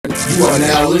You are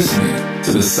now listening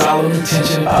to the Solid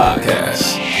Intention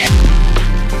Podcast.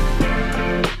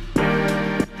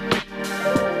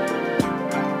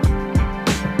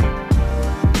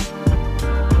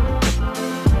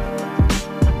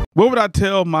 What would I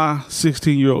tell my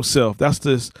 16-year-old self? That's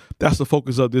the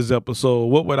focus of this episode.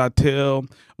 What would I tell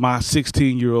my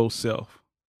 16-year-old self?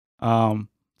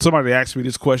 Somebody asked me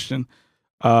this question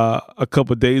a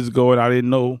couple of days ago, and I didn't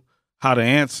know how to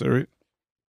answer it.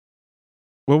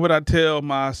 What would I tell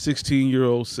my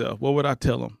 16-year-old self? What would I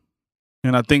tell him?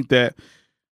 And I think that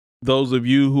those of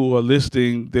you who are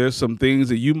listening, there's some things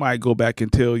that you might go back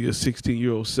and tell your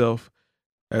 16-year-old self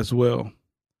as well.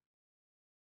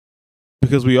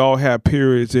 Because we all have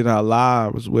periods in our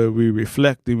lives where we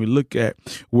reflect and we look at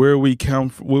where we came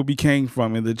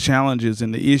from, and the challenges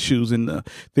and the issues and the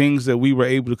things that we were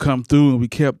able to come through,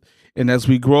 and as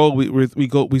we grow,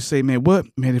 we say, man,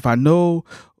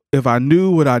 if I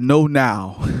knew what I know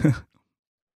now.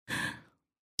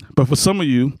 But for some of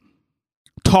you,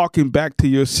 talking back to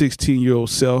your 16-year-old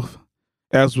self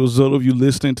as a result of you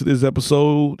listening to this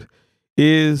episode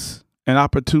is an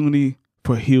opportunity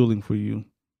for healing for you.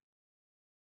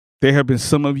 There have been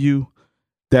some of you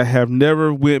that have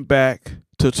never went back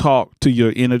to talk to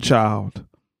your inner child.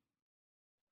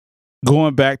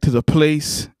 Going back to the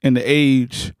place and the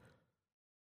age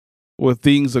where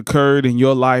things occurred in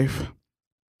your life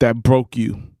that broke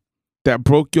you, that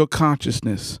broke your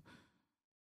consciousness.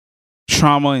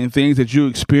 Trauma and things that you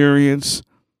experienced,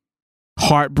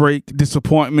 heartbreak,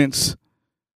 disappointments.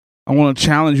 I want to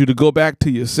challenge you to go back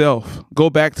to yourself. Go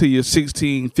back to your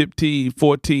 16, 15,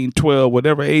 14, 12,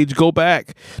 whatever age. Go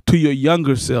back to your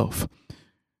younger self.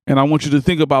 And I want you to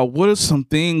think about what are some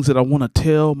things that I want to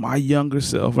tell my younger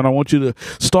self. And I want you to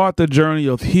start the journey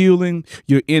of healing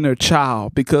your inner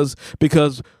child because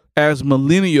as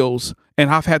millennials, and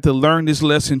I've had to learn this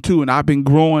lesson too, and I've been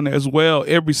growing as well.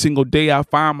 Every single day I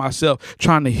find myself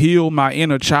trying to heal my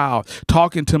inner child,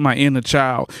 talking to my inner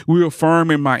child,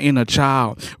 reaffirming my inner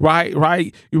child, right?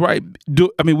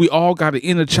 We all got an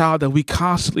inner child that we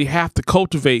constantly have to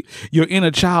cultivate. Your inner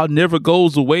child never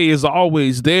goes away, is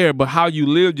always there, but how you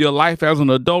live your life as an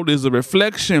adult is a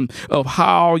reflection of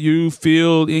how you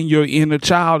feel in your inner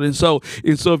child. And so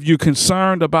if you're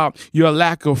concerned about your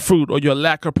lack of fruit or your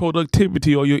lack of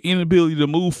productivity or your inability to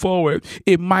move forward,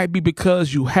 it might be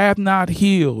because you have not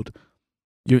healed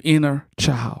your inner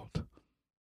child.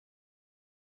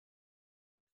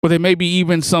 Or there may be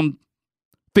even some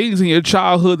things in your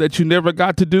childhood that you never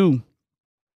got to do.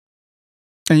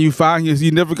 And you find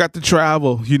you never got to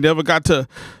travel. You never got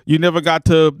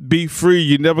to be free.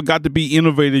 You never got to be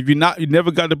innovative. You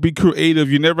never got to be creative.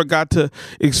 You never got to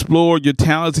explore your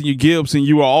talents and your gifts, and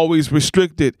you were always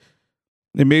restricted.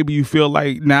 And maybe you feel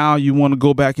like now you want to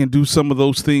go back and do some of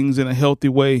those things in a healthy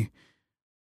way.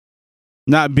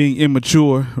 Not being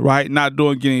immature, right? Not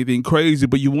doing anything crazy,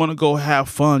 but you want to go have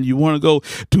fun. You want to go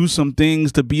do some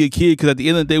things to be a kid, because at the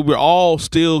end of the day, we're all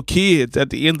still kids.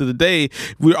 At the end of the day,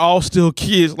 we're all still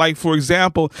kids. Like, for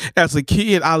example, as a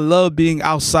kid, I love being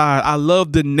outside. I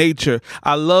love the nature.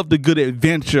 I love the good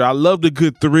adventure. I love the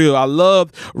good thrill. I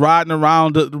love riding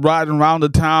around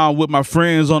the town with my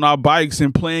friends on our bikes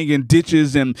and playing in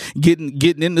ditches and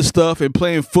getting into stuff and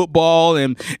playing football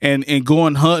and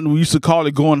going hunting. We used to call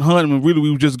it going hunting when we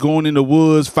were just going in the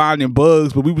woods finding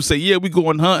bugs, but we would say, yeah, we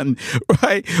going hunting,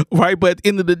 right? But at the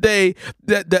end of the day,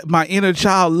 that my inner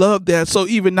child loved that. So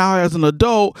even now as an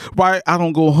adult, right, I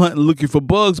don't go hunting looking for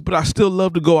bugs, but I still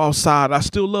love to go outside. I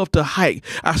still love to hike.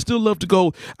 I still love to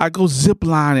go. I go zip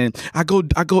lining. I go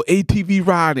ATV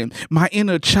riding. My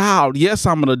inner child. Yes,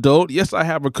 I'm an adult. Yes, I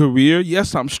have a career.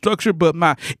 Yes, I'm structured, but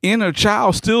my inner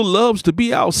child still loves to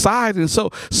be outside. And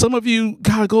so some of you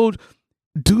gotta go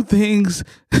do things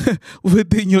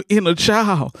within your inner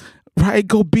child, right?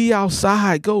 Go be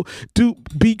outside.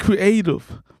 Be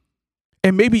creative.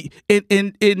 And maybe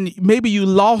maybe you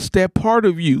lost that part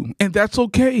of you, and that's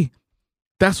okay.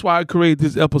 That's why I created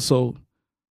this episode,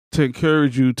 to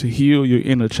encourage you to heal your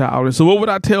inner child. And so what would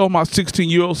I tell my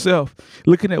 16-year-old self?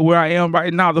 Looking at where I am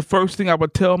right now, the first thing I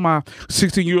would tell my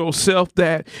 16-year-old self,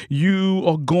 that you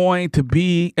are going to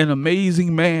be an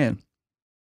amazing man.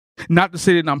 Not to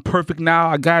say that I'm perfect now,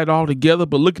 I got it all together,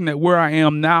 but looking at where I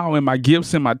am now and my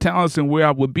gifts and my talents and where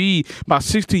I would be, my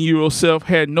 16-year-old self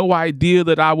had no idea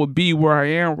that I would be where I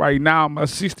am right now. My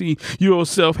 16-year-old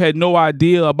self had no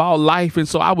idea about life. And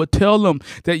so I would tell them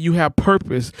that you have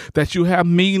purpose, that you have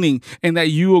meaning, and that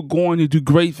you are going to do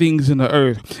great things in the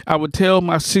earth. I would tell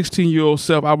my 16-year-old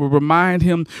self, I would remind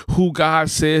him who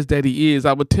God says that he is.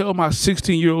 I would tell my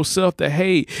 16-year-old self that,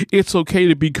 hey, it's okay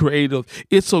to be creative.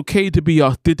 It's okay to be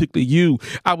authentically specifically you.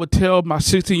 I would tell my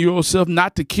 16-year-old self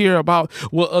not to care about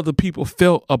what other people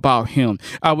felt about him.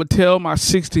 I would tell my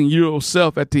 16-year-old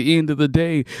self at the end of the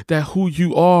day that who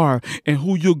you are and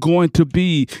who you're going to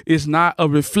be is not a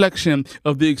reflection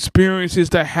of the experiences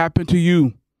that happened to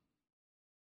you.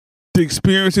 The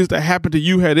experiences that happened to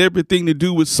you had everything to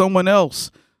do with someone else,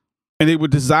 and they were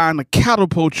designed to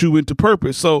catapult you into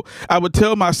purpose. So I would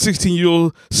tell my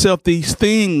 16-year-old self these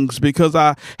things because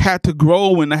I had to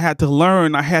grow and I had to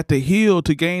learn. I had to heal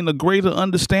to gain a greater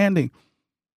understanding.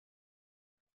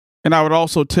 And I would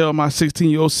also tell my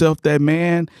 16-year-old self that,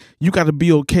 man, you got to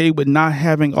be okay with not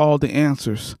having all the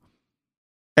answers.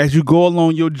 As you go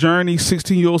along your journey,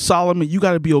 16-year-old Solomon, you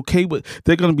got to be okay with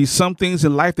there are going to be some things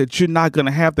in life that you're not going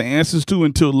to have the answers to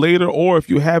until later, or if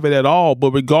you have it at all.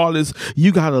 But regardless,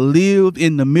 you got to live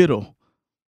in the middle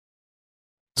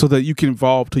so that you can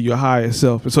evolve to your higher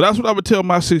self. And so that's what I would tell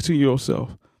my 16-year-old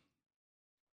self.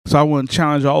 So I want to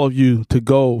challenge all of you to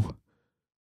go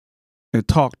and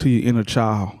talk to your inner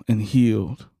child and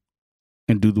heal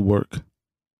and do the work.